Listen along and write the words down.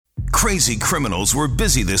Crazy criminals were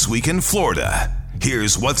busy this week in Florida.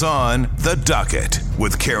 Here's what's on the docket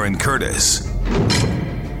with Karen Curtis.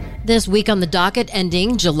 This week on the docket,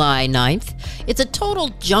 ending July 9th, it's a total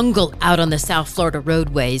jungle out on the South Florida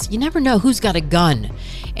roadways. You never know who's got a gun.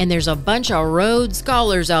 And there's a bunch of road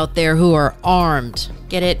scholars out there who are armed.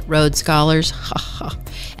 Get it? Road scholars?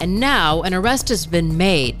 And now an arrest has been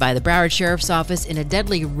made by the Broward Sheriff's Office in a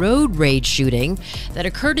deadly road rage shooting that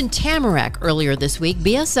occurred in Tamarack earlier this week.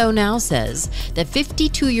 BSO now says that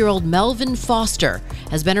 52-year-old Melvin Foster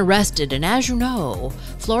has been arrested. And as you know,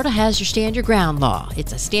 Florida has your stand your ground law.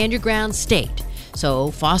 It's a stand your ground state. So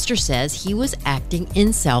Foster says he was acting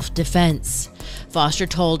in self-defense. Foster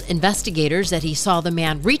told investigators that he saw the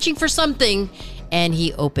man reaching for something and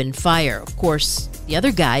he opened fire. Of course, the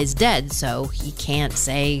other guy is dead, so he can't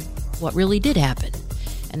say what really did happen.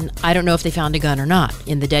 And I don't know if they found a gun or not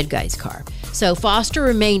in the dead guy's car. So Foster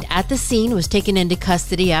remained at the scene, was taken into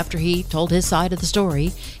custody after he told his side of the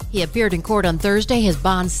story. He appeared in court on Thursday, his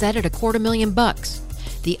bond set at $250,000.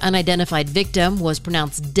 The unidentified victim was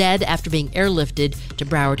pronounced dead after being airlifted to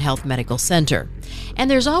Broward Health Medical Center.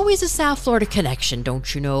 And there's always a South Florida connection,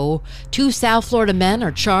 don't you know? 2 South Florida men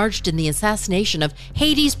are charged in the assassination of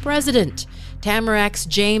Haiti's president. Tamarack's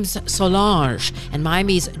James Solange and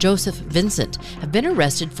Miami's Joseph Vincent have been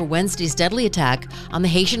arrested for Wednesday's deadly attack on the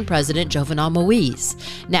Haitian president Jovenel Moise.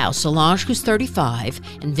 Now, Solange, who's 35,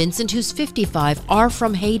 and Vincent, who's 55, are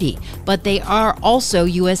from Haiti, but they are also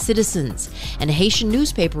U.S. citizens. And a Haitian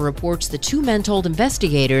newspaper reports the 2 men told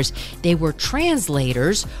investigators they were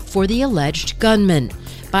translators for the alleged gunman.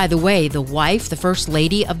 By the way, the wife, the first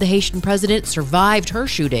lady of the Haitian president, survived her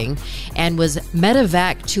shooting and was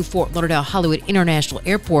medevaced to Fort Lauderdale Hollywood International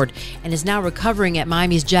Airport and is now recovering at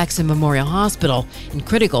Miami's Jackson Memorial Hospital in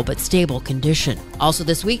critical but stable condition. Also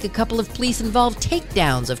this week, a couple of police-involved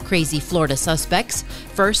takedowns of crazy Florida suspects.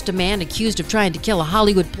 First, a man accused of trying to kill a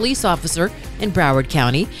Hollywood police officer in Broward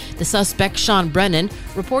County. The suspect, Sean Brennan,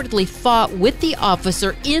 reportedly fought with the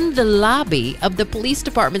officer in the lobby of the police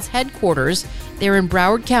department's headquarters there in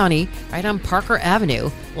Broward County, right on Parker Avenue,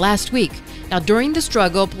 last week. Now, during the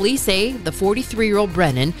struggle, police say the 43-year-old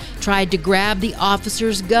Brennan tried to grab the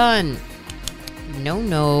officer's gun.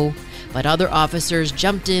 No. But other officers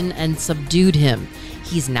jumped in and subdued him.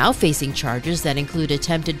 He's now facing charges that include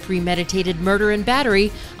attempted premeditated murder and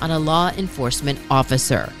battery on a law enforcement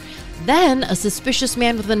officer. Then, a suspicious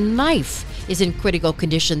man with a knife is in critical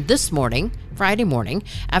condition this morning, Friday morning,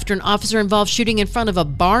 after an officer-involved shooting in front of a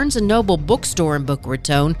Barnes & Noble bookstore in Boca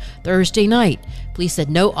Raton Thursday night. Police said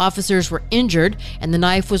no officers were injured and the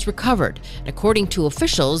knife was recovered. And according to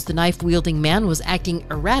officials, the knife-wielding man was acting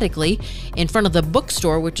erratically in front of the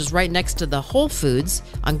bookstore, which is right next to the Whole Foods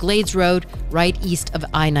on Glades Road, right east of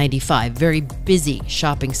I-95. Very busy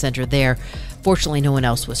shopping center there. Fortunately, no one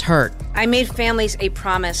else was hurt. I made families a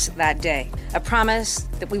promise that day, a promise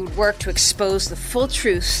that we would work to expose the full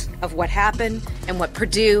truth of what happened and what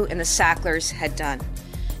Purdue and the Sacklers had done.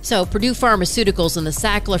 So Purdue Pharmaceuticals and the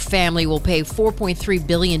Sackler family will pay $4.3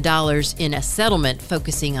 billion in a settlement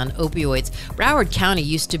focusing on opioids. Broward County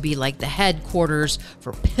used to be like the headquarters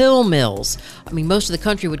for pill mills. I mean, most of the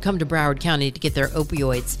country would come to Broward County to get their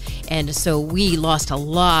opioids. And so we lost a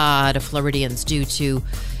lot of Floridians due to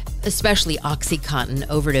especially OxyContin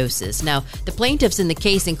overdoses. Now, the plaintiffs in the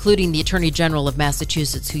case, including the Attorney General of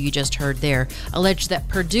Massachusetts, who you just heard there, allege that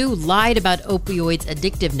Purdue lied about opioids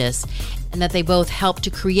addictiveness and that they both helped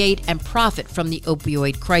to create and profit from the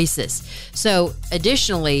opioid crisis. So,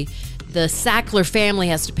 additionally, the Sackler family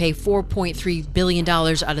has to pay $4.3 billion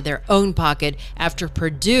out of their own pocket after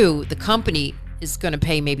Purdue, the company, is going to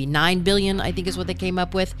pay maybe $9 billion, I think is what they came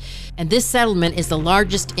up with. And this settlement is the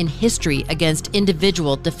largest in history against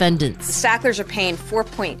individual defendants. The Sacklers are paying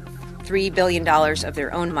 $4.3 billion of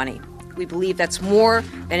their own money. We believe that's more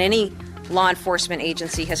than any law enforcement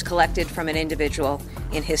agency has collected from an individual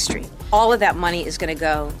in history. All of that money is going to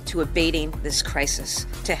go to abating this crisis,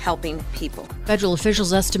 to helping people. Federal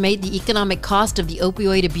officials estimate the economic cost of the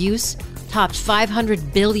opioid abuse topped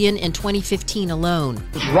 $500 billion in 2015 alone.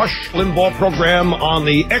 This Rush Limbaugh program on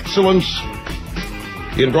the Excellence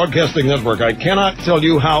in Broadcasting Network. I cannot tell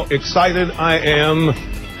you how excited I am,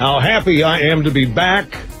 how happy I am to be back.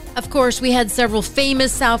 Of course, we had several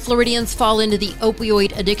famous South Floridians fall into the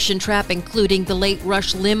opioid addiction trap, including the late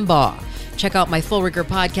Rush Limbaugh. Check out my Full Rigor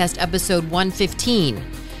podcast episode 115,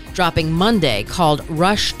 dropping Monday, called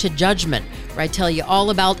Rush to Judgment, where I tell you all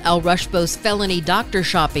about Al Rushbo's felony doctor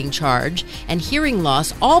shopping charge and hearing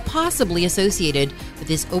loss, all possibly associated with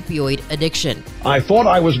his opioid addiction. I thought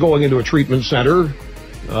I was going into a treatment center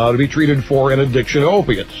to be treated for an addiction to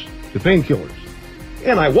opiates, to painkillers.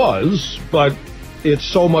 And I was, but It's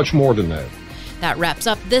so much more than that. That wraps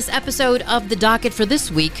up this episode of The Docket for this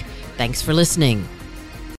week. Thanks for listening.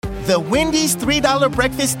 The Wendy's $3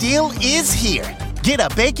 breakfast deal is here. Get a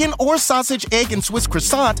bacon or sausage, egg, and Swiss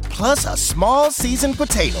croissant, plus a small seasoned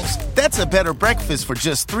potatoes. That's a better breakfast for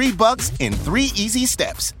just $3 in 3 easy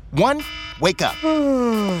steps. 1, wake up.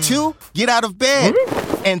 2, get out of bed.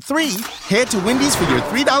 And 3, head to Wendy's for your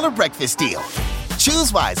 $3 breakfast deal.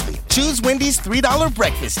 Choose wisely. Choose Wendy's $3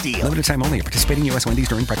 breakfast deal. Limited time only at participating U.S. Wendy's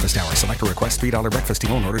during breakfast hours. Select a request $3 breakfast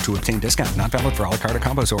deal in order to obtain discount. Not valid for a la carte or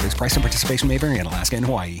combos orders. Price and participation may vary in Alaska and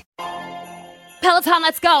Hawaii. Peloton,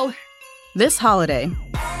 let's go! This holiday,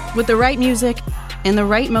 with the right music and the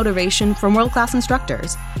right motivation from world-class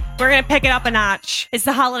instructors, We're gonna pick it up a notch. It's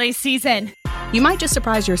the holiday season. you might just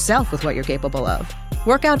surprise yourself with what you're capable of.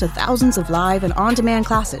 Work out to thousands of live and on-demand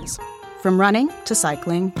classes, from running to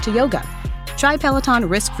cycling to yoga. Try Peloton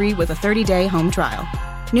risk-free with a 30-day home trial.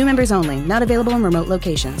 New members only, not available in remote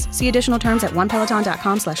locations. See additional terms at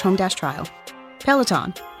onepeloton.com/home-trial.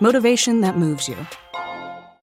 Peloton, motivation that moves you.